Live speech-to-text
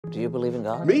Do you believe in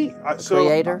God? Me?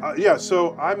 Creator? Yeah,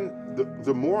 so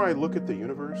the more I look at the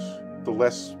universe, the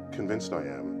less convinced I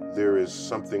am there is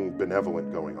something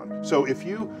benevolent going on. So if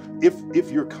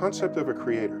your concept of a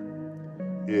creator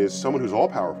is someone who's all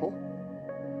powerful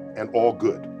and all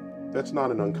good, that's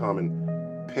not an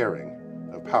uncommon pairing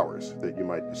of powers that you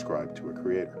might ascribe to a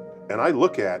creator. And I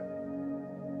look at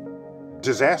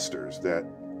disasters that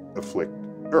afflict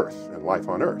Earth and life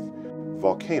on Earth.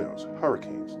 Volcanoes,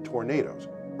 hurricanes, tornadoes,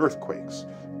 earthquakes,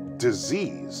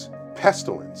 disease,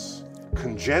 pestilence,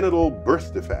 congenital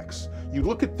birth defects. You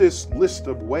look at this list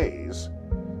of ways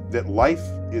that life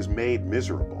is made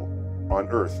miserable on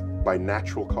Earth by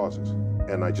natural causes.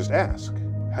 And I just ask,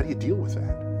 how do you deal with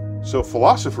that? So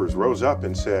philosophers rose up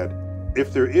and said,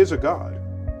 if there is a God,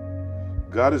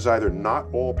 God is either not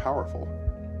all powerful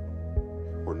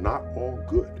or not all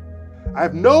good. I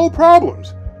have no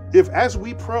problems if, as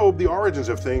we probe the origins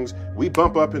of things, we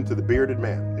bump up into the bearded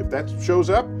man. If that shows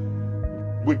up,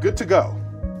 we're good to go.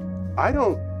 I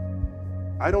don't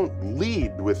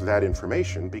lead with that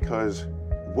information because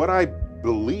what I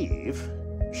believe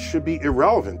should be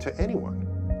irrelevant to anyone.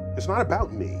 It's not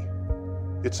about me.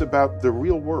 It's about the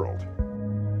real world.